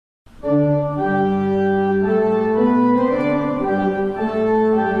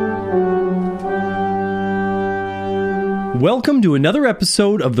Welcome to another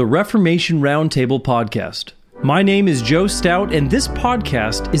episode of the Reformation Roundtable podcast. My name is Joe Stout, and this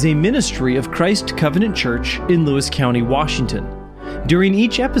podcast is a ministry of Christ Covenant Church in Lewis County, Washington. During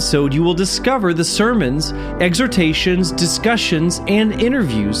each episode, you will discover the sermons, exhortations, discussions, and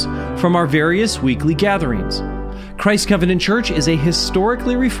interviews from our various weekly gatherings. Christ Covenant Church is a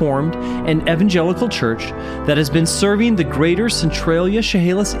historically reformed and evangelical church that has been serving the greater Centralia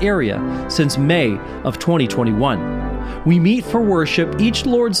Chehalis area since May of 2021. We meet for worship each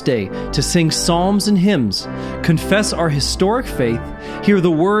Lord's Day to sing psalms and hymns, confess our historic faith, hear the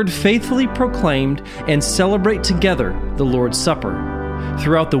word faithfully proclaimed, and celebrate together the Lord's Supper.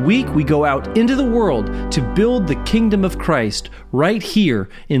 Throughout the week, we go out into the world to build the kingdom of Christ right here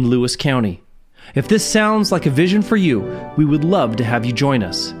in Lewis County. If this sounds like a vision for you, we would love to have you join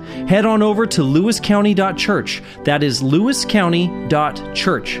us. Head on over to lewiscounty.church, that is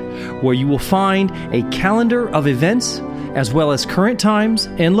lewiscounty.church, where you will find a calendar of events as well as current times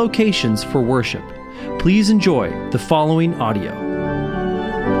and locations for worship. Please enjoy the following audio.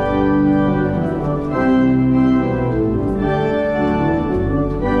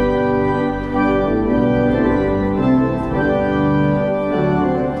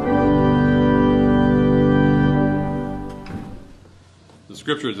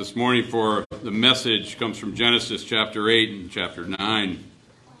 Scripture this morning for the message comes from Genesis chapter 8 and chapter 9.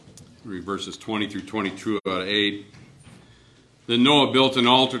 Read verses 20 through 22 out of 8. Then Noah built an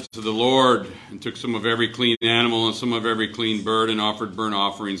altar to the Lord and took some of every clean animal and some of every clean bird and offered burnt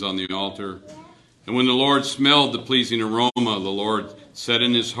offerings on the altar. And when the Lord smelled the pleasing aroma, the Lord said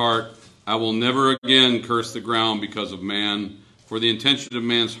in his heart, I will never again curse the ground because of man, for the intention of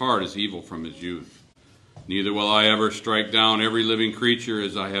man's heart is evil from his youth. Neither will I ever strike down every living creature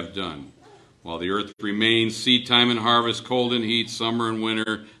as I have done. While the earth remains, seed time and harvest, cold and heat, summer and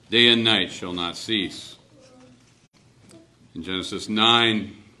winter, day and night shall not cease. In Genesis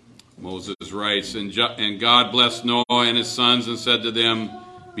 9, Moses writes, And God blessed Noah and his sons and said to them,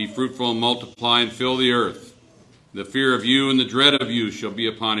 Be fruitful and multiply and fill the earth. The fear of you and the dread of you shall be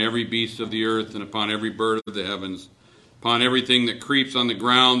upon every beast of the earth and upon every bird of the heavens, upon everything that creeps on the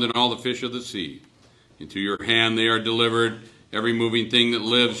ground and all the fish of the sea. Into your hand they are delivered. Every moving thing that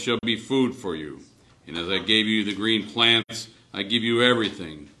lives shall be food for you. And as I gave you the green plants, I give you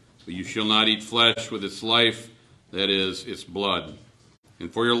everything. But you shall not eat flesh with its life, that is, its blood.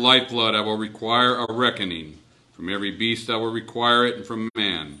 And for your lifeblood I will require a reckoning. From every beast I will require it, and from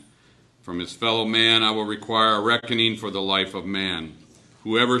man. From his fellow man I will require a reckoning for the life of man.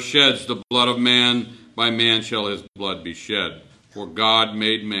 Whoever sheds the blood of man, by man shall his blood be shed. For God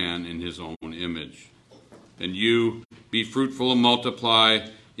made man in his own image. And you, be fruitful and multiply,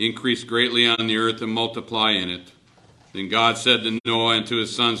 increase greatly on the earth and multiply in it. Then God said to Noah and to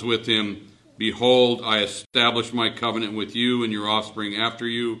his sons with him, Behold, I establish my covenant with you and your offspring after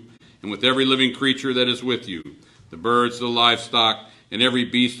you, and with every living creature that is with you, the birds, the livestock, and every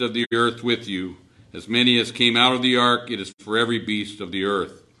beast of the earth with you. As many as came out of the ark, it is for every beast of the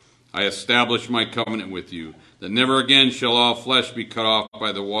earth. I establish my covenant with you, that never again shall all flesh be cut off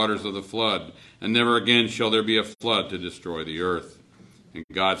by the waters of the flood, and never again shall there be a flood to destroy the earth. And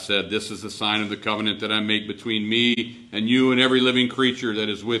God said, This is the sign of the covenant that I make between me and you and every living creature that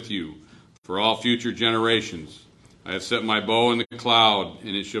is with you, for all future generations. I have set my bow in the cloud,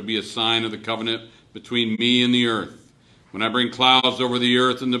 and it shall be a sign of the covenant between me and the earth. When I bring clouds over the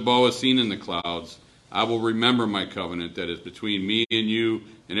earth and the bow is seen in the clouds, I will remember my covenant that is between me and you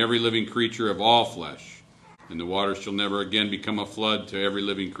and every living creature of all flesh. And the waters shall never again become a flood to every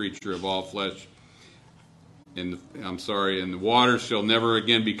living creature of all flesh. And the waters shall never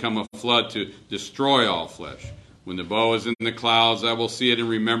again become a flood to destroy all flesh. When the bow is in the clouds, I will see it and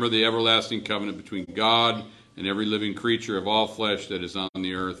remember the everlasting covenant between God and every living creature of all flesh that is on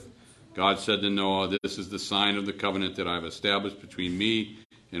the earth. God said to Noah, This is the sign of the covenant that I have established between me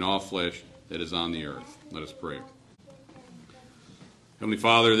and all flesh that is on the earth. Let us pray. Heavenly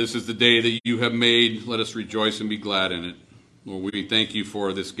Father, this is the day that you have made. Let us rejoice and be glad in it. Lord, we thank you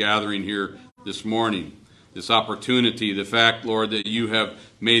for this gathering here this morning, this opportunity, the fact, Lord, that you have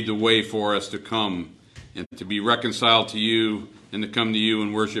made the way for us to come and to be reconciled to you and to come to you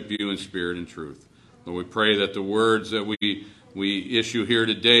and worship you in spirit and truth. Lord, we pray that the words that we issue here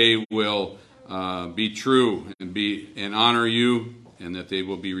today will be true and honor you, and that they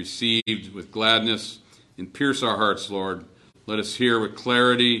will be received with gladness and pierce our hearts, Lord. Let us hear with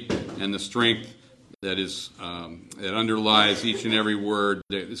clarity and the strength that underlies each and every word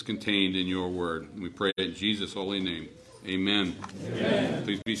that is contained in your word. We pray in Jesus' holy name. Amen. Amen.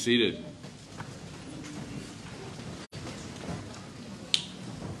 Please be seated.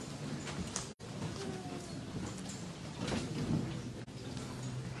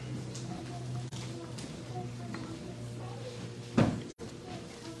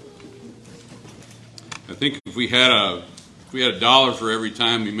 I think if we had a dollar for every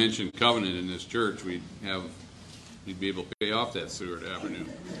time we mentioned covenant in this church, we'd be able to pay off that Seward Avenue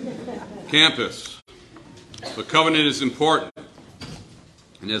campus. But covenant is important.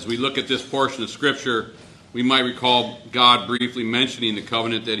 And as we look at this portion of Scripture, we might recall God briefly mentioning the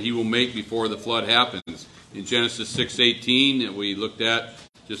covenant that he will make before the flood happens. In Genesis 6:18 that we looked at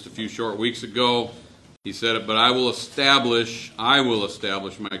just a few short weeks ago, he said, "But I will establish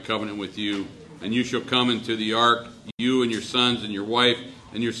my covenant with you, and you shall come into the ark, you and your sons and your wife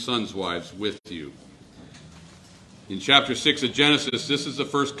and your sons' wives with you." In chapter 6 of Genesis, this is the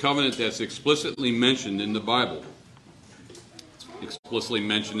first covenant that's explicitly mentioned in the Bible. It's explicitly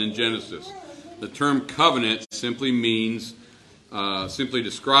mentioned in Genesis. The term covenant simply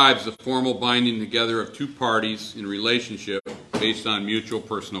describes the formal binding together of two parties in relationship based on mutual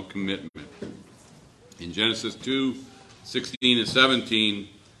personal commitment. In Genesis 2:16 and 17,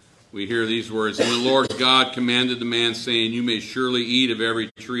 we hear these words, "And the Lord God commanded the man, saying, You may surely eat of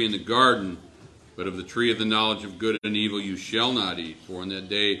every tree in the garden, but of the tree of the knowledge of good and evil you shall not eat, for in that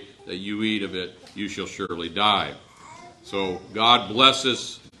day that you eat of it, you shall surely die." So God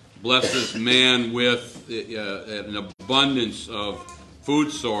blesses man with an abundance of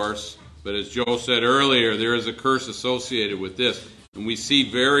food source, but as Joe said earlier, there is a curse associated with this. And we see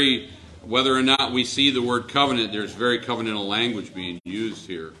whether or not we see the word covenant, there's very covenantal language being used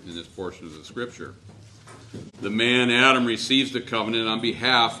here in this portion of the Scripture. The man, Adam, receives the covenant on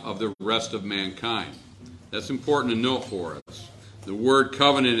behalf of the rest of mankind. That's important to note for us. The word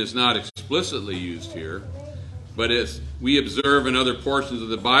covenant is not explicitly used here, but as we observe in other portions of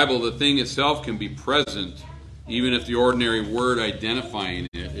the Bible, the thing itself can be present, even if the ordinary word identifying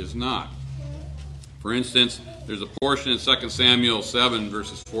it is not. For instance, there's a portion in 2 Samuel 7,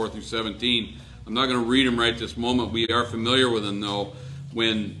 verses 4 through 17. I'm not going to read them right this moment. We are familiar with them, though.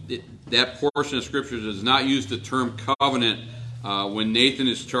 When that portion of Scripture does not use the term covenant when Nathan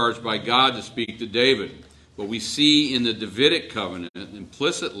is charged by God to speak to David. But we see in the Davidic covenant,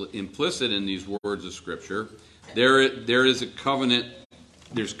 implicit in these words of Scripture, there is a covenant,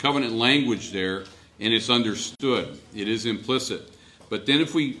 there's covenant language there, and it's understood. It is implicit. But then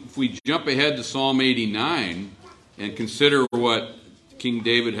if we jump ahead to Psalm 89 and consider what King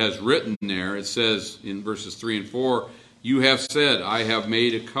David has written there, it says in verses 3 and 4, "You have said, I have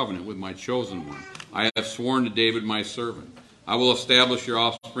made a covenant with my chosen one. I have sworn to David my servant. I will establish your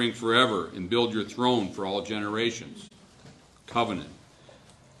offspring forever and build your throne for all generations." Covenant.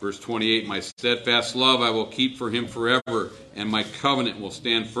 Verse 28, "My steadfast love I will keep for him forever, and my covenant will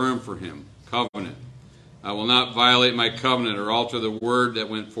stand firm for him." Covenant. "I will not violate my covenant or alter the word that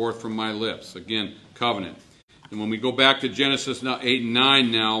went forth from my lips." Again, covenant. And when we go back to Genesis 8 and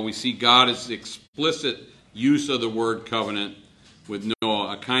 9 now, we see God's explicit use of the word covenant with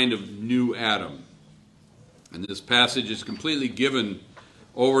Noah, a kind of new Adam. And this passage is completely given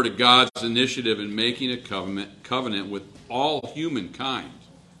over to God's initiative in making a covenant with all humankind.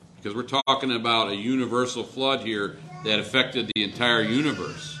 Because we're talking about a universal flood here that affected the entire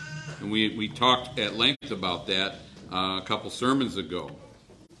universe. And we talked at length about that a couple sermons ago.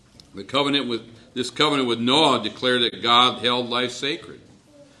 This covenant with Noah declared that God held life sacred,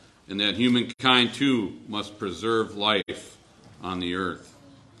 and that humankind too must preserve life on the earth.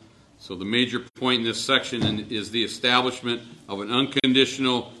 So the major point in this section is the establishment of an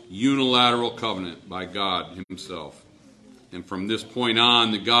unconditional unilateral covenant by God himself. And from this point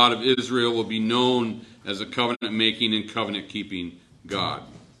on, the God of Israel will be known as a covenant-making and covenant-keeping God.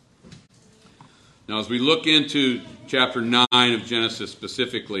 Now, as we look into chapter 9 of Genesis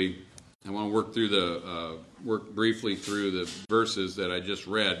specifically, I want to work briefly through the verses that I just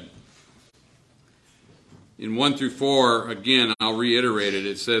read. In 1 through 4, again, I'll reiterate it.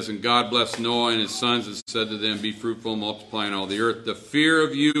 It says, "And God blessed Noah and his sons and said to them, Be fruitful, multiply in all the earth. The fear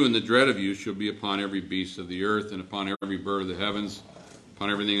of you and the dread of you shall be upon every beast of the earth and upon every bird of the heavens, upon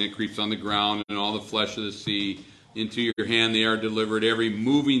everything that creeps on the ground and all the flesh of the sea. Into your hand they are delivered. Every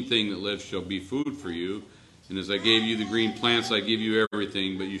moving thing that lives shall be food for you. And as I gave you the green plants, I give you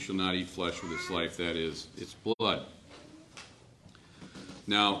everything, but you shall not eat flesh with its life, that is, its blood."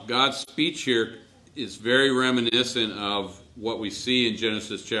 Now, God's speech here is very reminiscent of what we see in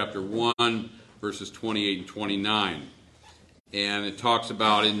Genesis chapter 1, verses 28 and 29. And it talks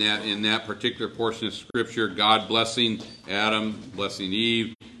about in that particular portion of Scripture, God blessing Adam, blessing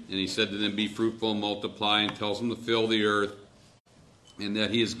Eve, and he said to them, "Be fruitful, multiply," and tells them to fill the earth, and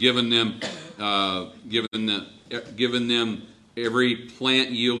that he has given them every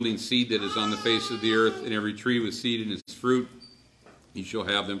plant yielding seed that is on the face of the earth, and every tree with seed in its fruit. He shall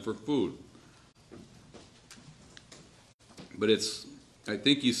have them for food. But I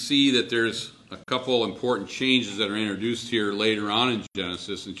think you see that there's a couple important changes that are introduced here later on in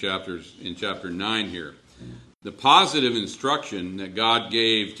Genesis in chapter 9 here. The positive instruction that God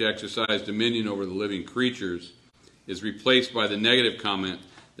gave to exercise dominion over the living creatures is replaced by the negative comment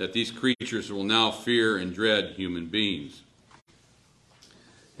that these creatures will now fear and dread human beings.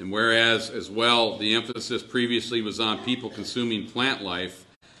 And whereas, as well, the emphasis previously was on people consuming plant life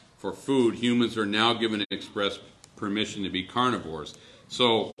for food, humans are now given express permission to be carnivores.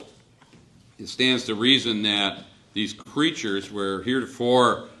 So it stands to reason that these creatures were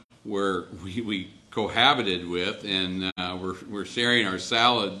heretofore we cohabited with and we're sharing our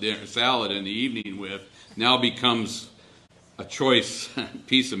salad in the evening with, now becomes a choice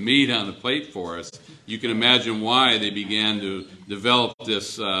piece of meat on the plate for us. You can imagine why they began to develop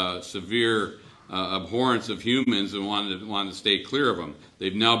this severe abhorrence of humans and wanted to stay clear of them.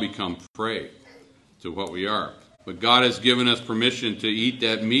 They've now become prey to what we are. But God has given us permission to eat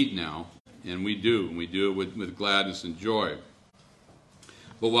that meat now, and we do. And we do it with gladness and joy.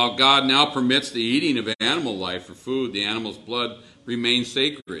 But while God now permits the eating of animal life for food, the animal's blood remains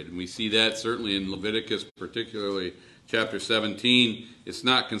sacred. And we see that certainly in Leviticus, particularly chapter 17. It's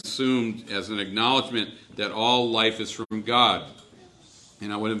not consumed as an acknowledgement that all life is from God.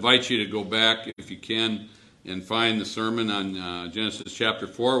 And I would invite you to go back, if you can, and find the sermon on Genesis chapter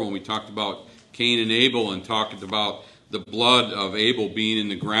 4 when we talked about Cain and Abel and talked about the blood of Abel being in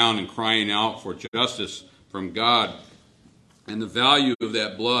the ground and crying out for justice from God, and the value of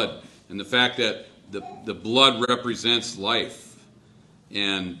that blood, and the fact that the blood represents life.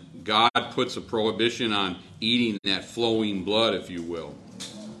 And God puts a prohibition on eating that flowing blood, if you will.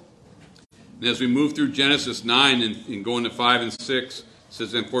 And as we move through Genesis 9 and go into 5 and 6, it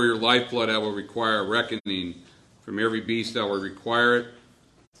says, "And for your lifeblood I will require a reckoning. From every beast I will require it.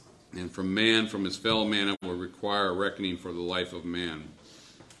 And from man, from his fellow man, I will require a reckoning for the life of man."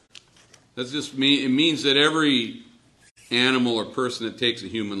 It means that every animal or person that takes a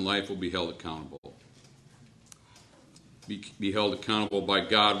human life will be held accountable. Be held accountable by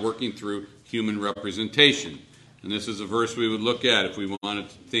God working through human representation. And this is a verse we would look at if we wanted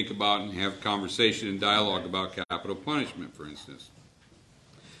to think about and have conversation and dialogue about capital punishment, for instance.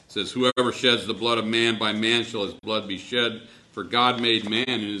 It says, "Whoever sheds the blood of man, by man shall his blood be shed, for God made man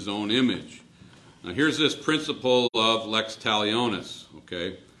in his own image." Now here's this principle of lex talionis,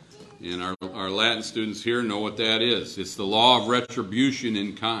 okay? And our Latin students here know what that is. It's the law of retribution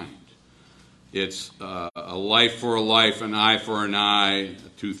in kind. It's a life for a life, an eye for an eye, a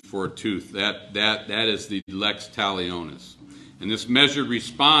tooth for a tooth. That is the lex talionis. And this measured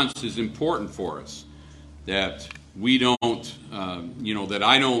response is important for us. That we don't, that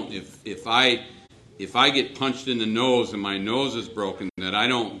I don't, if I get punched in the nose and my nose is broken, that I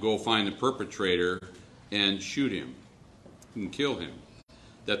don't go find the perpetrator and shoot him and kill him.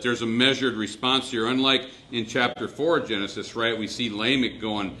 That there's a measured response here. Unlike in chapter 4 of Genesis, right, we see Lamech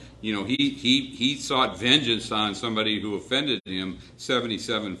going, he sought vengeance on somebody who offended him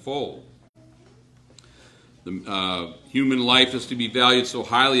 77-fold. The human life is to be valued so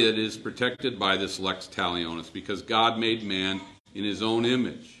highly that it is protected by this lex talionis, because God made man in his own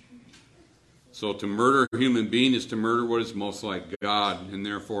image. So to murder a human being is to murder what is most like God, and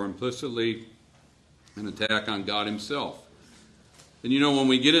therefore implicitly an attack on God himself. And when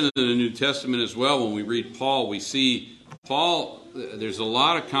we get into the New Testament as well, when we read Paul, we see Paul, there's a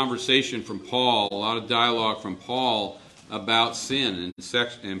lot of conversation from Paul, a lot of dialogue from Paul about sin,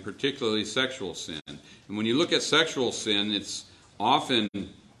 and particularly sexual sin. And when you look at sexual sin, it's often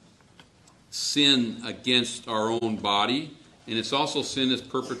sin against our own body, and it's also sin that's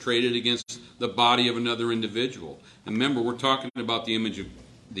perpetrated against the body of another individual. And remember, we're talking about the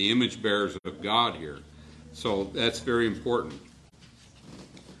image bearers of God here. So that's very important.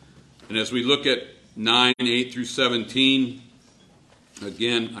 And as we look at 9, 8 through 17,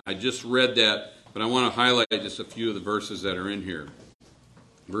 again, I just read that, but I want to highlight just a few of the verses that are in here.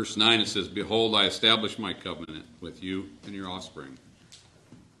 Verse 9, it says, "Behold, I establish my covenant with you and your offspring."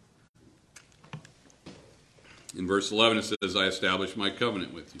 In verse 11, it says, "I establish my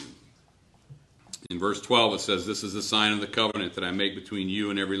covenant with you." In verse 12, it says, "This is the sign of the covenant that I make between you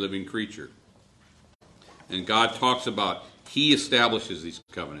and every living creature." And God talks about He establishes these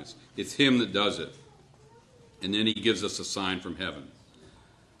covenants. It's Him that does it. And then He gives us a sign from heaven.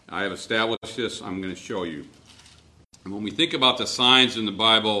 I have established this. I'm going to show you. And when we think about the signs in the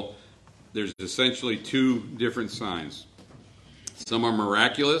Bible, there's essentially two different signs. Some are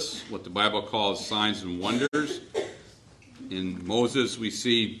miraculous, what the Bible calls signs and wonders. In Moses, we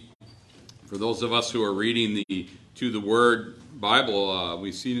see, for those of us who are reading the To the Word Bible,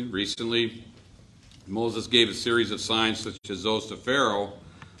 we've seen it recently. Moses gave a series of signs such as those to Pharaoh,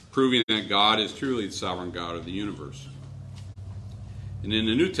 proving that God is truly the sovereign God of the universe. And in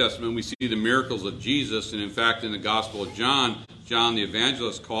the New Testament, we see the miracles of Jesus, and in fact, in the Gospel of John, John the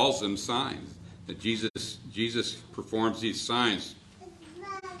Evangelist calls them signs, that Jesus performs these signs,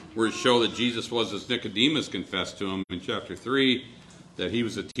 where it shows that Jesus was, as Nicodemus confessed to him in chapter 3, that he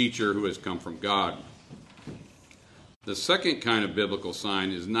was a teacher who has come from God. The second kind of biblical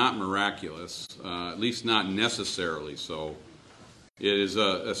sign is not miraculous, at least not necessarily so. It is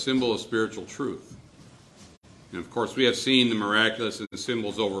a symbol of spiritual truth. And of course, we have seen the miraculous and the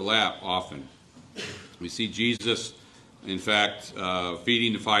symbols overlap often. We see Jesus, in fact,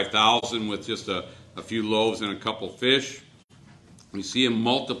 feeding the 5,000 with just a few loaves and a couple fish. We see him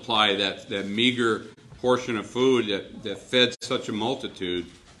multiply that meager portion of food that fed such a multitude.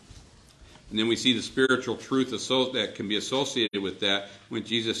 And then we see the spiritual truth that can be associated with that when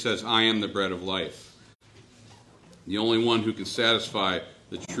Jesus says, I am the bread of life. The only one who can satisfy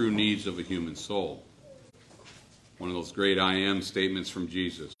the true needs of a human soul. One of those great I am statements from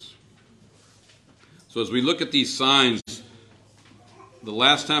Jesus. So as we look at these signs, the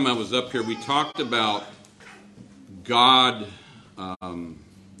last time I was up here, we talked about God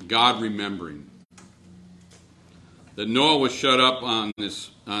remembering. That Noah was shut up on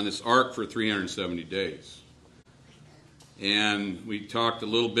this ark for 370 days. And we talked a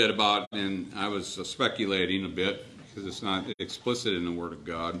little bit about, and I was speculating a bit, because it's not explicit in the Word of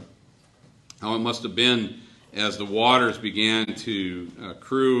God, how it must have been as the waters began to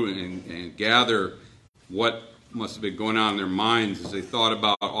accrue and gather, what must have been going on in their minds as they thought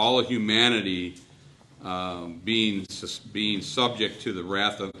about all of humanity being subject to the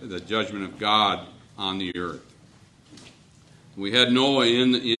wrath of the judgment of God on the earth. We had Noah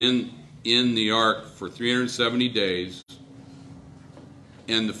in the ark for 370 days,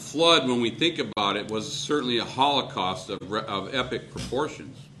 and the flood, when we think about it, was certainly a holocaust of epic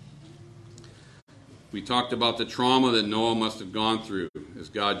proportions. We talked about the trauma that Noah must have gone through as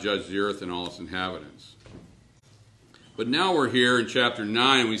God judged the earth and all its inhabitants. But now we're here in chapter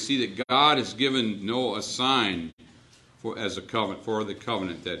 9, and we see that God has given Noah a sign for the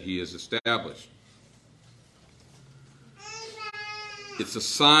covenant that he has established. It's a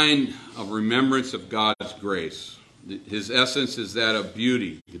sign of remembrance of God's grace. His essence is that of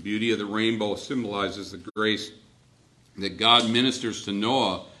beauty. The beauty of the rainbow symbolizes the grace that God ministers to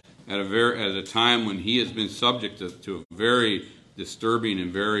Noah at a time when he has been subject to a very disturbing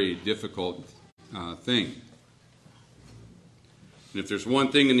and very difficult thing. And if there's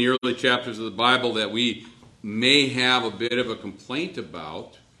one thing in the early chapters of the Bible that we may have a bit of a complaint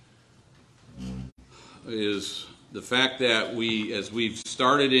about, is the fact that as we've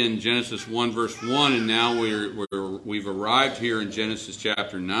started in Genesis 1 verse 1, and now we've arrived here in Genesis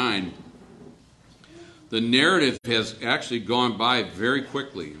chapter 9, the narrative has actually gone by very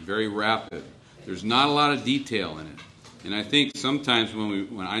quickly, very rapid. There's not a lot of detail in it. And I think sometimes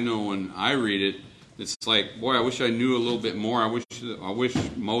when I read it, it's like, boy, I wish I knew a little bit more. I wish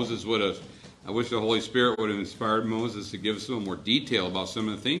Moses would have. I wish the Holy Spirit would have inspired Moses to give us a little more detail about some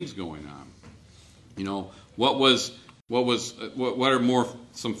of the things going on. You know, what are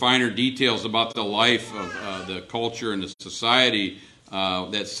some finer details about the life of the culture and the society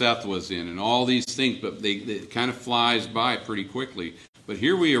that Seth was in, and all these things, but it kind of flies by pretty quickly. But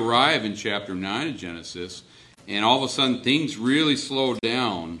here we arrive in chapter 9 of Genesis, and all of a sudden things really slow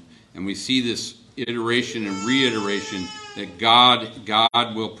down, and we see this iteration and reiteration that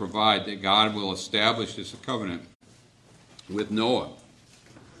God will provide, that God will establish this covenant with Noah.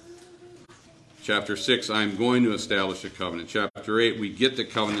 Chapter 6, I am going to establish a covenant. Chapter 8, we get the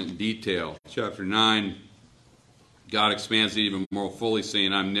covenant in detail. Chapter 9, God expands it even more fully,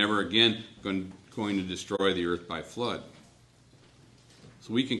 saying, I'm never again going to destroy the earth by flood.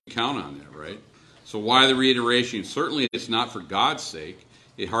 So we can count on that, right? So why the reiteration? Certainly it's not for God's sake.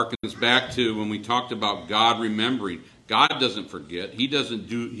 It harkens back to when we talked about God remembering. God doesn't forget. He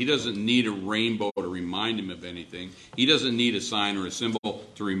doesn't need a rainbow to remind him of anything. He doesn't need a sign or a symbol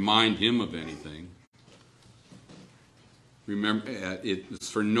to remind him of anything. Remember, it's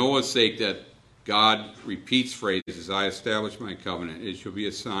for Noah's sake that God repeats phrases, I establish my covenant. It shall be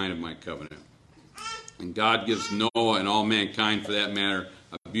a sign of my covenant. And God gives Noah and all mankind, for that matter,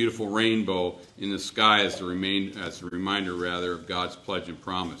 a beautiful rainbow in the sky as a reminder of God's pledge and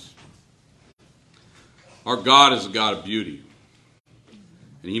promise. Our God is a God of beauty.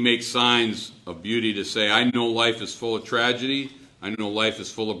 And he makes signs of beauty to say, I know life is full of tragedy. I know life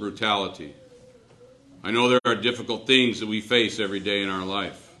is full of brutality. I know there are difficult things that we face every day in our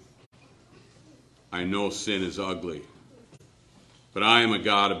life. I know sin is ugly. But I am a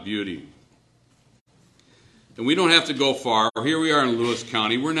God of beauty. And we don't have to go far. Here we are in Lewis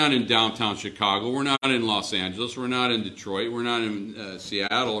County. We're not in downtown Chicago. We're not in Los Angeles. We're not in Detroit. We're not in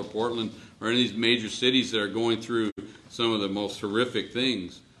Seattle or Portland or any of these major cities that are going through some of the most horrific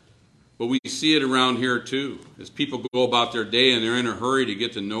things. But we see it around here too, as people go about their day and they're in a hurry to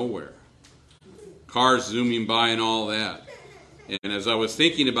get to nowhere. Cars zooming by and all that. And as I was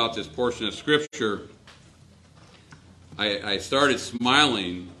thinking about this portion of Scripture, I started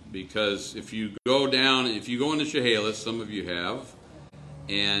smiling, because if you go into Chehalis, some of you have,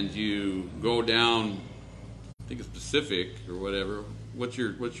 and you go down, I think it's Pacific or whatever. What's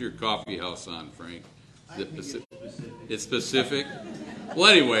your coffee house on, Frank? Is it Pacific? It's Pacific. Well,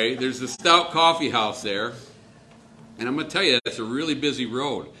 anyway, there's the Stout Coffee House there, and I'm going to tell you, it's a really busy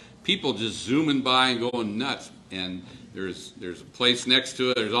road. People just zooming by and going nuts, and there's a place next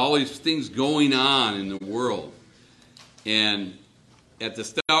to it. There's all these things going on in the world, and at the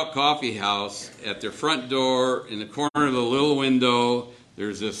Stout Coffee House, at their front door, in the corner of the little window,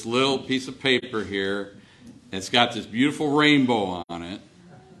 there's this little piece of paper here. And it's got this beautiful rainbow on it,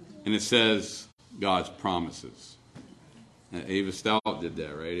 and it says God's promises. Ava Stout did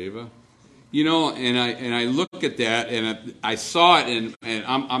that, right, Ava? You know, and I look at that, and I saw it, and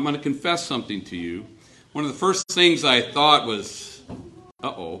I'm going to confess something to you. One of the first things I thought was,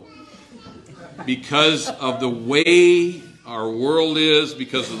 because of the way our world is,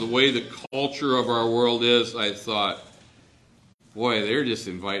 because of the way the culture of our world is, I thought, boy, they're just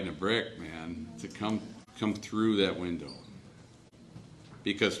inviting a brick, man, to come through that window.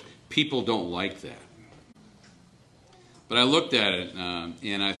 Because people don't like that. But I looked at it,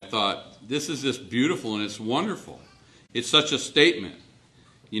 and I thought, this is just beautiful and it's wonderful. It's such a statement.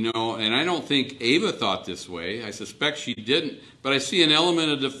 You know, and I don't think Ava thought this way. I suspect she didn't. But I see an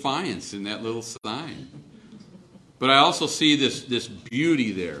element of defiance in that little sign. But I also see this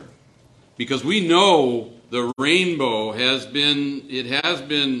beauty there. Because we know the rainbow has been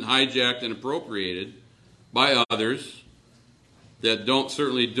hijacked and appropriated by others that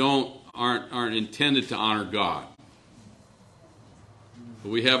aren't intended to honor God. But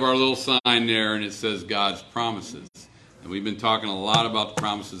we have our little sign there, and it says God's promises. And we've been talking a lot about the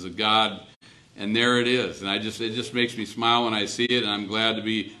promises of God, and there it is. And it just makes me smile when I see it, and I'm glad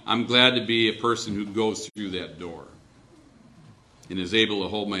to be a person who goes through that door and is able to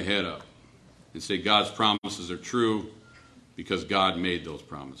hold my head up and say God's promises are true because God made those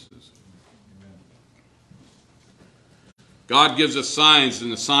promises. God gives us signs, and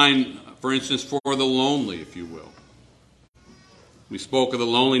the sign, for instance, for the lonely, if you will. We spoke of the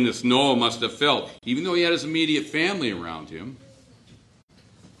loneliness Noah must have felt, even though he had his immediate family around him.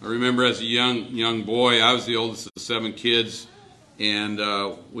 I remember as a young boy, I was the oldest of 7 kids, and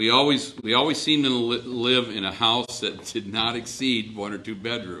we always seemed to live in a house that did not exceed 1 or 2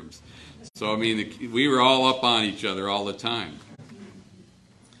 bedrooms. So, I mean, we were all up on each other all the time.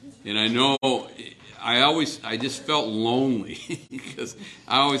 And I know I just felt lonely because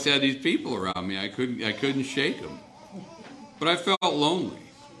I always had these people around me. I couldn't shake them. But I felt lonely.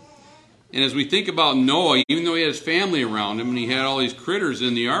 And as we think about Noah, even though he had his family around him and he had all these critters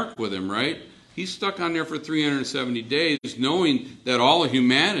in the ark with him, right? He's stuck on there for 370 days, knowing that all of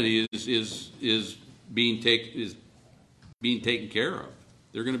humanity is being taken care of.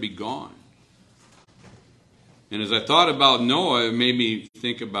 They're going to be gone. And as I thought about Noah, it made me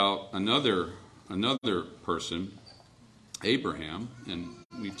think about another person, Abraham, and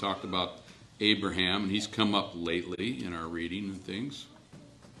we've talked about Abraham, and he's come up lately in our reading and things.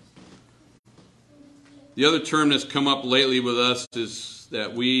 The other term that's come up lately with us is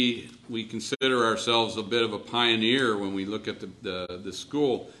that we consider ourselves a bit of a pioneer when we look at the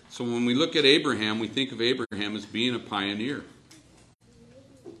school. So when we look at Abraham, we think of Abraham as being a pioneer.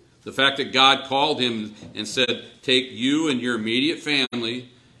 The fact that God called him and said, take you and your immediate family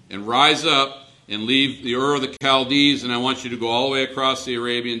and rise up and leave the Ur of the Chaldees, and I want you to go all the way across the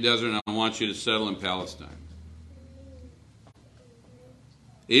Arabian desert, and I want you to settle in Palestine.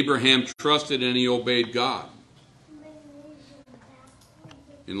 Abraham trusted and he obeyed God.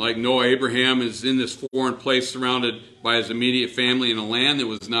 And like Noah, Abraham is in this foreign place surrounded by his immediate family in a land that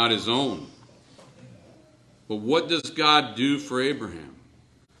was not his own. But what does God do for Abraham?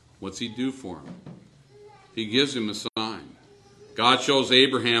 What's he do for him? He gives him a sign. God shows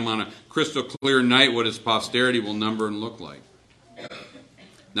Abraham on a crystal clear night what his posterity will number and look like.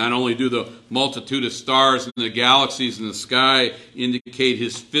 Not only do the multitude of stars and the galaxies in the sky indicate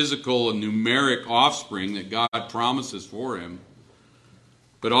his physical and numeric offspring that God promises for him,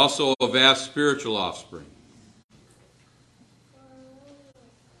 but also a vast spiritual offspring.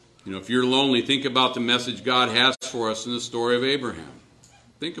 You know, if you're lonely, think about the message God has for us in the story of Abraham.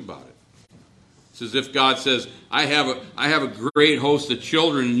 Think about it. It's as if God says, I have a great host of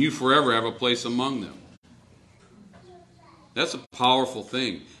children, and you forever have a place among them. That's a powerful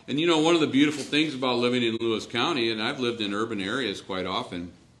thing. And you know, one of the beautiful things about living in Lewis County, and I've lived in urban areas quite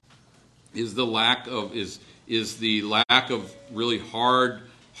often, is the lack of really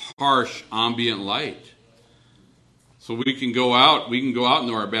harsh ambient light. So we can go out into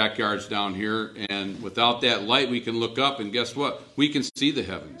our backyards down here, and without that light we can look up, and guess what? We can see the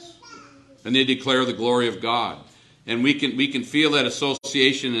heavens. And they declare the glory of God. And we can feel that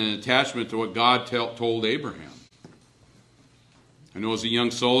association and attachment to what God told Abraham. I know as a young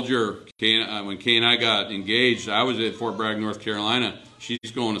soldier, when Kay and I got engaged, I was at Fort Bragg, North Carolina.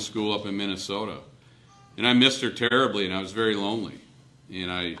 She's going to school up in Minnesota. And I missed her terribly, and I was very lonely.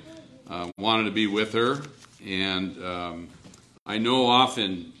 And I wanted to be with her. And I know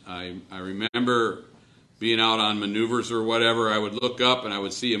often, I remember being out on maneuvers or whatever, I would look up and I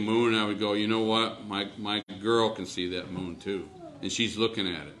would see a moon, and I would go, you know what? My girl can see that moon too. And she's looking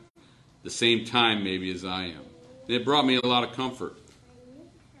at it the same time maybe as I am. And it brought me a lot of comfort.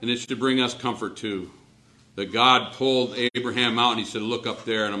 And it should bring us comfort too. That God pulled Abraham out and he said, look up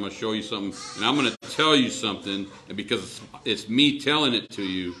there and I'm going to show you something. And I'm going to tell you something. And because it's me telling it to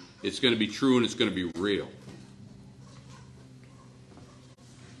you, it's going to be true and it's going to be real.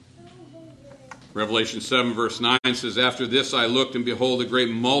 Revelation 7 verse 9 says, after this I looked, and behold a great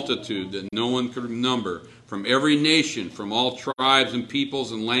multitude that no one could number, from every nation, from all tribes and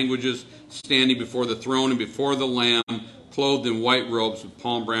peoples and languages, standing before the throne and before the Lamb, clothed in white robes with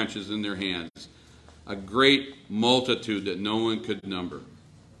palm branches in their hands. A great multitude that no one could number.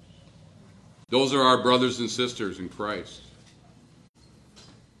 Those are our brothers and sisters in Christ.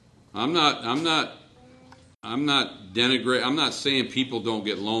 I'm not denigrating. I'm not saying people don't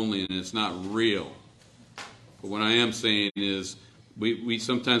get lonely and it's not real. But what I am saying is we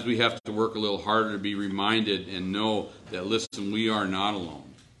sometimes we have to work a little harder to be reminded and know that, listen, we are not alone.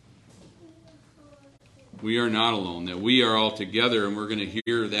 We are not alone, that we are all together, and we're going to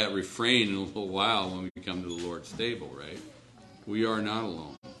hear that refrain in a little while when we come to the Lord's table, right? We are not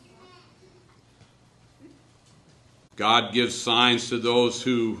alone. God gives signs to those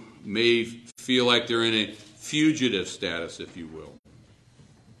who may feel like they're in a fugitive status, if you will.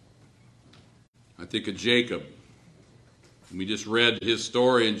 I think of Jacob. We just read his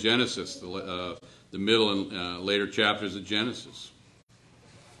story in Genesis, the middle and later chapters of Genesis.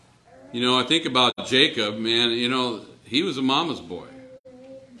 You know, I think about Jacob, man, you know, he was a mama's boy.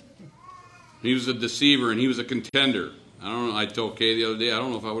 He was a deceiver and he was a contender. I don't know, I told Kay the other day, I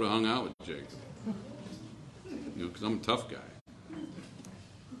don't know if I would have hung out with Jacob. You know, because I'm a tough guy.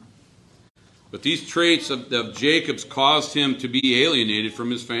 But these traits of Jacob's caused him to be alienated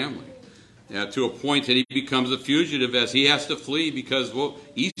from his family. To a point that he becomes a fugitive as he has to flee because, well,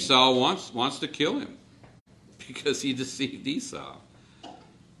 Esau wants to kill him because he deceived Esau.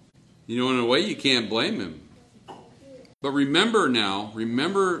 You know, in a way, you can't blame him. But remember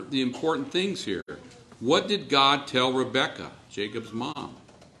the important things here. What did God tell Rebekah, Jacob's mom?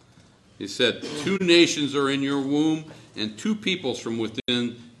 He said, 2 nations are in your womb, and 2 peoples from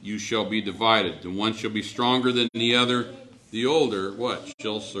within you shall be divided. The one shall be stronger than the other. The older, what?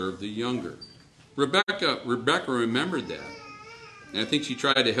 Shall serve the younger. Rebekah remembered that. And I think she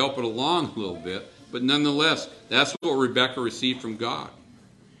tried to help it along a little bit. But nonetheless, that's what Rebekah received from God.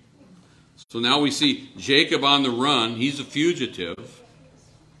 So now we see Jacob on the run. He's a fugitive.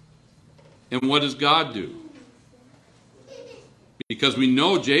 And what does God do? Because we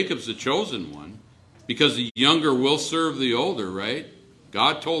know Jacob's the chosen one. Because the younger will serve the older, right?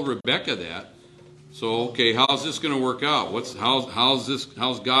 God told Rebekah that. So, okay, how's this going to work out?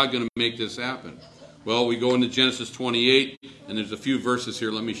 How's God going to make this happen? Well, we go into Genesis 28, and there's a few verses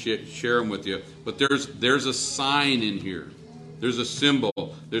here. Let me share them with you. But there's a sign in here. There's a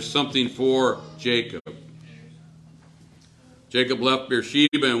symbol. There's something for Jacob. Jacob left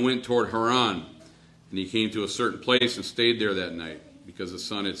Beersheba and went toward Haran. And he came to a certain place and stayed there that night because the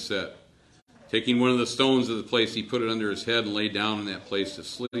sun had set. Taking one of the stones of the place, he put it under his head and lay down in that place to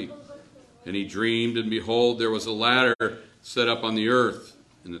sleep. And he dreamed, and behold, there was a ladder set up on the earth,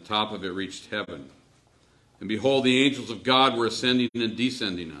 and the top of it reached heaven. And behold, the angels of God were ascending and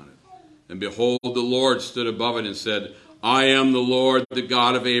descending on it. And behold, the Lord stood above it and said, I am the Lord, the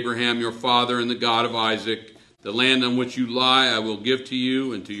God of Abraham, your father, and the God of Isaac. The land on which you lie I will give to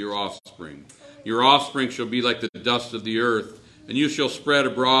you and to your offspring. Your offspring shall be like the dust of the earth, and you shall spread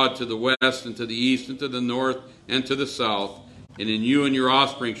abroad to the west and to the east and to the north and to the south. And in you and your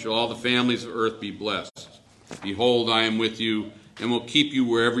offspring shall all the families of earth be blessed. Behold, I am with you, and will keep you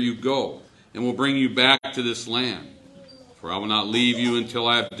wherever you go, and will bring you back to this land. for I will not leave you until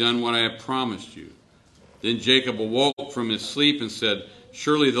I have done what I have promised you." Then Jacob awoke from his sleep and said,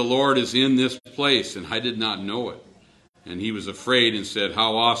 "Surely the Lord is in this place, and I did not know it." And he was afraid and said,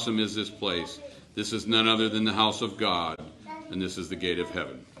 "How awesome is this place! This is none other than the house of God, and this is the gate of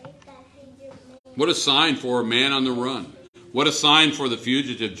heaven." What a sign for a man on the run. What a sign for the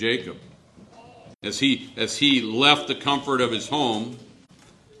fugitive Jacob. As he left the comfort of his home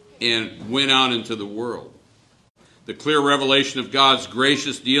and went out into the world. The clear revelation of God's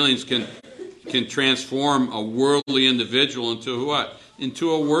gracious dealings can transform a worldly individual into what? Into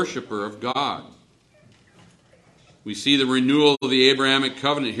a worshiper of God. We see the renewal of the Abrahamic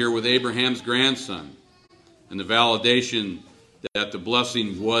covenant here with Abraham's grandson and the validation that the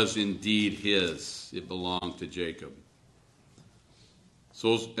blessing was indeed his. It belonged to Jacob.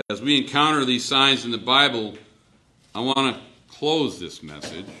 So as we encounter these signs in the Bible, I want to close this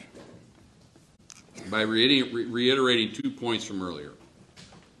message by reiterating 2 points from earlier.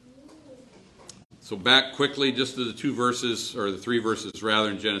 So back quickly just to the 2 verses, or the 3 verses rather,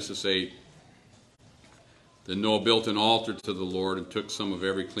 in Genesis 8. Then Noah built an altar to the Lord and took some of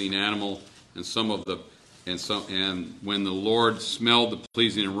every clean animal and when the Lord smelled the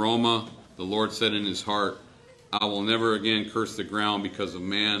pleasing aroma, the Lord said in his heart, "I will never again curse the ground because of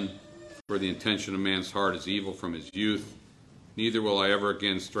man, for the intention of man's heart is evil from his youth. Neither will I ever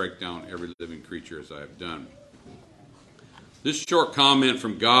again strike down every living creature as I have done." This short comment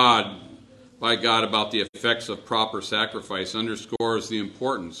from God, by God, about the effects of proper sacrifice underscores the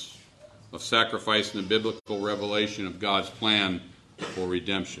importance of sacrifice in the biblical revelation of God's plan for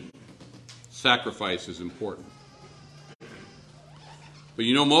redemption. Sacrifice is important. But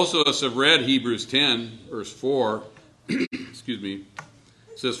you know, most of us have read Hebrews 10, verse 4. Excuse me.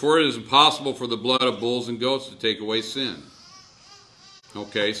 It says, "For it is impossible for the blood of bulls and goats to take away sin."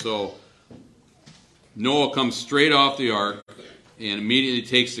 Okay, so Noah comes straight off the ark and immediately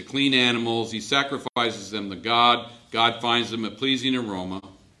takes the clean animals. He sacrifices them to God. God finds them a pleasing aroma.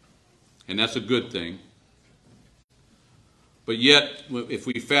 And that's a good thing. But yet, if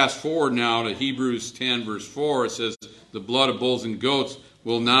we fast forward now to Hebrews 10, verse 4, it says, "The blood of bulls and goats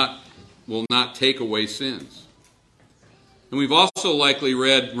will not take away sins." And we've also likely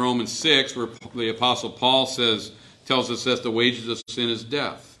read Romans 6, where the Apostle Paul tells us that the wages of sin is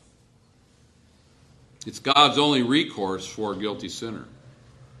death. It's God's only recourse for a guilty sinner.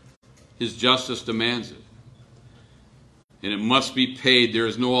 His justice demands it. And it must be paid. There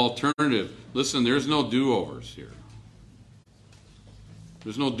is no alternative. Listen, there's no do-overs here.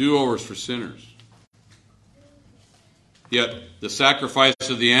 There's no do-overs for sinners. Yet, the sacrifice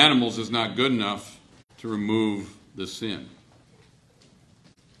of the animals is not good enough to remove the sin.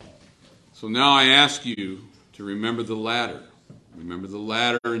 So now I ask you to remember the ladder. Remember the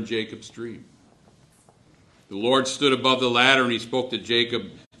ladder in Jacob's dream. The Lord stood above the ladder and he spoke to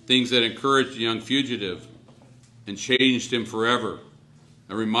Jacob things that encouraged the young fugitive and changed him forever,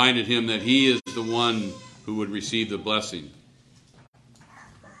 and reminded him that he is the one who would receive the blessing.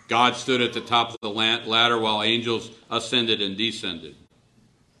 God stood at the top of the ladder while angels ascended and descended.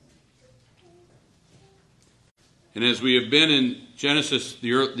 And as we have been in Genesis,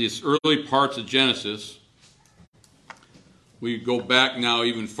 these early parts of Genesis, we go back now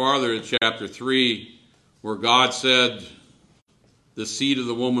even farther to chapter 3, where God said, "The seed of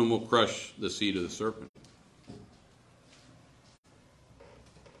the woman will crush the seed of the serpent."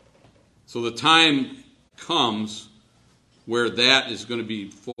 So the time comes where that is going to be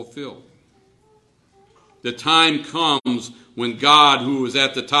fulfilled. The time comes when God, who was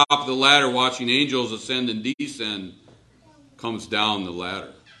at the top of the ladder watching angels ascend and descend, comes down the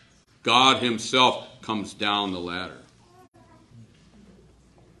ladder. God himself comes down the ladder.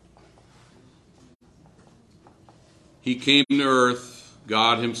 He came to earth,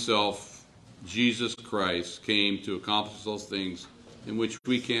 God himself, Jesus Christ, came to accomplish those things in which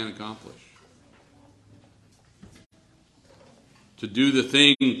we can't accomplish. To do the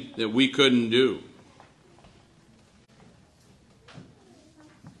thing that we couldn't do.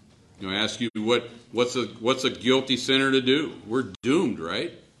 I ask you, what's a guilty sinner to do? We're doomed,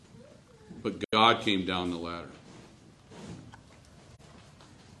 right? But God came down the ladder.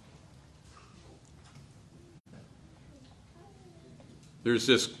 There's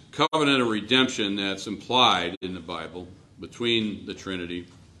this covenant of redemption that's implied in the Bible between the Trinity.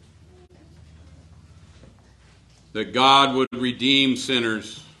 That God would redeem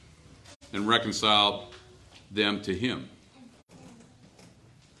sinners and reconcile them to him.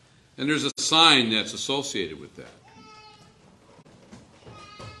 And there's a sign that's associated with that.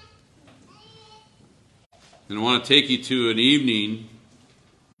 And I want to take you to an evening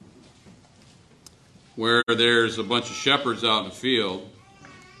where there's a bunch of shepherds out in the field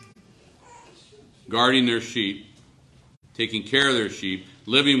guarding their sheep, taking care of their sheep,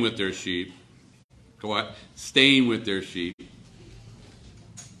 living with their sheep, staying with their sheep.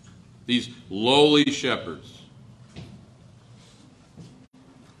 These lowly shepherds.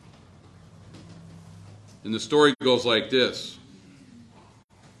 And the story goes like this.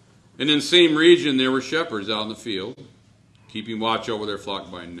 And in the same region there were shepherds out in the field, keeping watch over their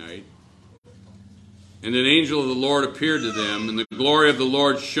flock by night. And an angel of the Lord appeared to them, and the glory of the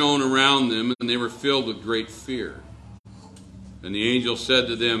Lord shone around them, and they were filled with great fear. And the angel said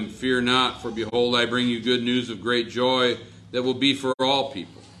to them, "Fear not, for behold, I bring you good news of great joy that will be for all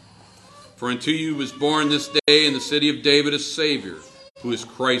people. For unto you was born this day in the city of David a Savior, who is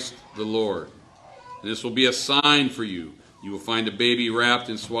Christ the Lord. And this will be a sign for you. You will find a baby wrapped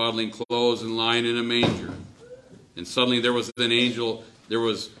in swaddling clothes and lying in a manger." And suddenly there was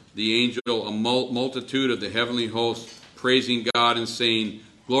the angel, a multitude of the heavenly host, praising God and saying,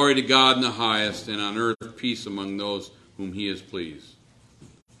 "Glory to God in the highest, and on earth peace among those whom he is pleased."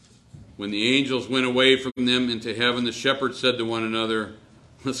 When the angels went away from them into heaven, the shepherds said to one another,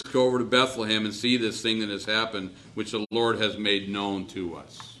 "Let's go over to Bethlehem and see this thing that has happened, which the Lord has made known to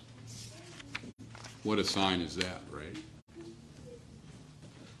us." What a sign is that, right?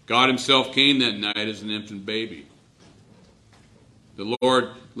 God himself came that night as an infant baby. The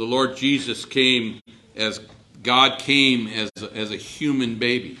Lord Jesus came as God came as a human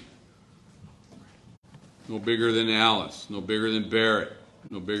baby. No bigger than Alice, no bigger than Barrett,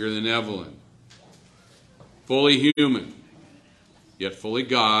 no bigger than Evelyn. Fully human, yet fully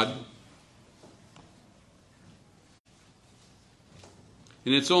God.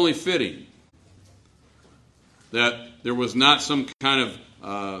 And it's only fitting that there was not some kind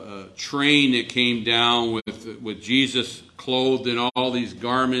of train that came down with Jesus clothed in all these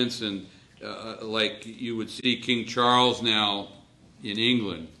garments, and like you would see King Charles now in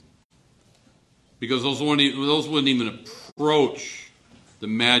England, because those wouldn't even approach the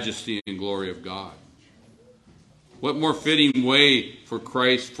majesty and glory of God. What more fitting way for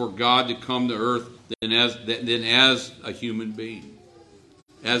Christ, for God to come to earth than as a human being,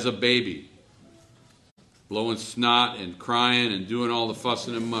 as a baby, blowing snot and crying and doing all the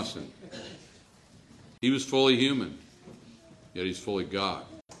fussing and mussing. He was fully human, yet he's fully God.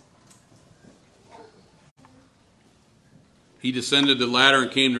 He descended the ladder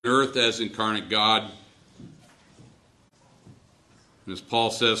and came to earth as incarnate God. And as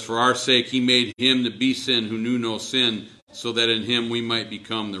Paul says, "For our sake he made him to be sin who knew no sin, so that in him we might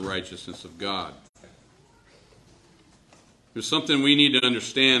become the righteousness of God." There's something we need to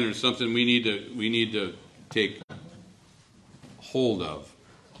understand. There's something we need to take hold of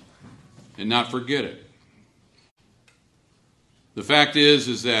and not forget it. The fact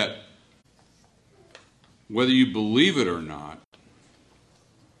is that whether you believe it or not,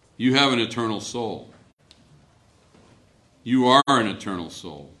 you have an eternal soul. You are an eternal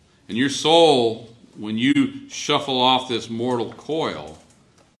soul. And your soul, when you shuffle off this mortal coil,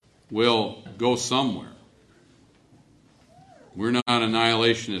 will go somewhere. We're not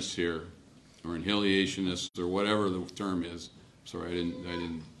annihilationists here, or annihilationists, or whatever the term is. Sorry, I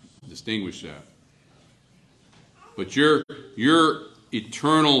didn't distinguish that. But your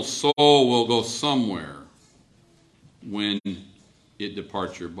eternal soul will go somewhere when it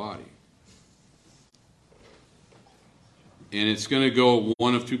departs your body. And it's going to go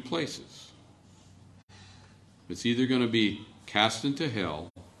one of two places. It's either going to be cast into hell,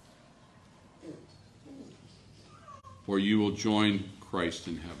 or you will join Christ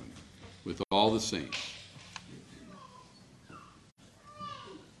in heaven with all the saints.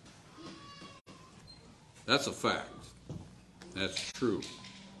 That's a fact. That's true.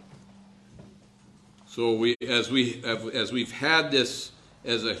 So as we've had this,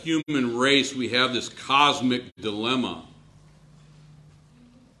 as a human race, we have this cosmic dilemma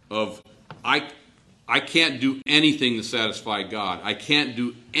of I can't do anything to satisfy God. I can't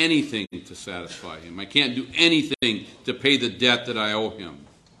do anything to satisfy him. I can't do anything to pay the debt that I owe him.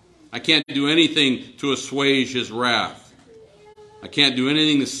 I can't do anything to assuage his wrath. I can't do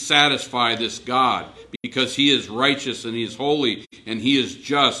anything to satisfy this God, because he is righteous and he is holy and he is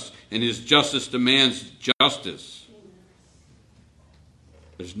just, and his justice demands justice.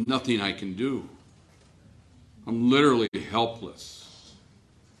 There's nothing I can do. I'm literally helpless.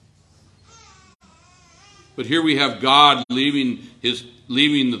 But here we have God leaving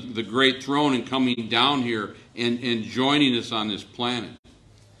the great throne and coming down here and joining us on this planet.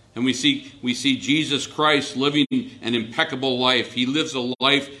 And we see Jesus Christ living an impeccable life. He lives a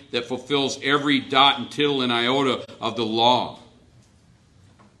life that fulfills every dot and tittle and iota of the law.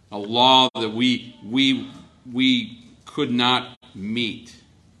 a law that we could not meet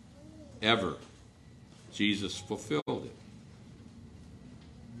ever. Jesus fulfilled it.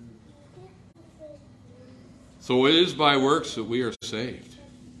 So it is by works that we are saved.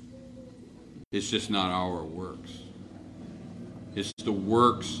 It's just not our works. It's the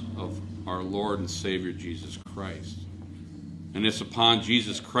works of our Lord and Savior Jesus Christ. And it's upon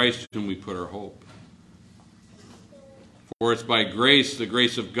Jesus Christ whom we put our hope. For it's by grace, the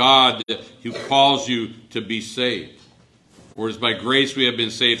grace of God, that He calls you to be saved. For it is by grace we have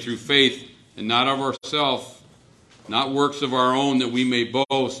been saved through faith, and not of ourselves, not works of our own that we may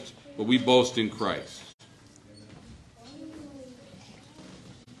boast, but we boast in Christ.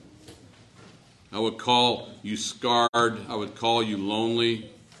 I would call you scarred. I would call you lonely.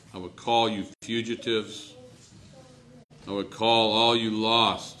 I would call you fugitives. I would call all you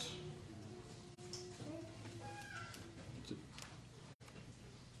lost.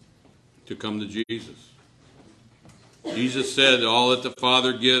 To come to Jesus. Jesus said, all that the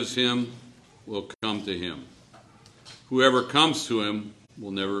Father gives him will come to him. Whoever comes to him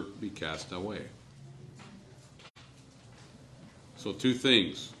will never be cast away. So 2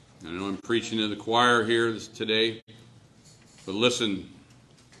 things. I know I'm preaching to the choir here today, but listen,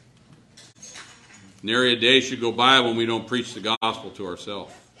 nary a day should go by when we don't preach the gospel to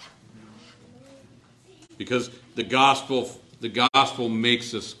ourselves. Because the gospel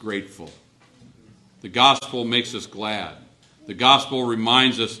makes us grateful. The gospel makes us glad. The gospel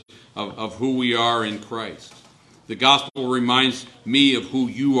reminds us of who we are in Christ. The gospel reminds me of who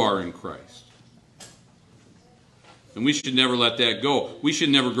you are in Christ. And we should never let that go. We should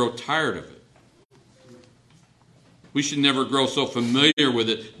never grow tired of it. We should never grow so familiar with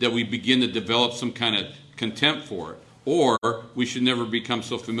it that we begin to develop some kind of contempt for it. Or we should never become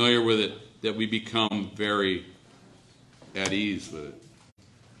so familiar with it that we become very at ease with it.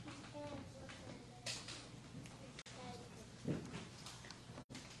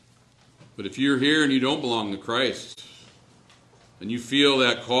 But if you're here and you don't belong to Christ, and you feel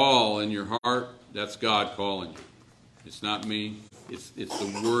that call in your heart, that's God calling you. It's not me. It's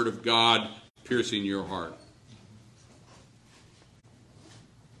the Word of God piercing your heart.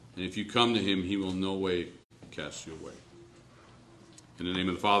 And if you come to Him, He will no way cast you away. In the name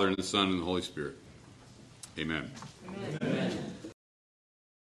of the Father, and the Son, and the Holy Spirit. Amen. Amen.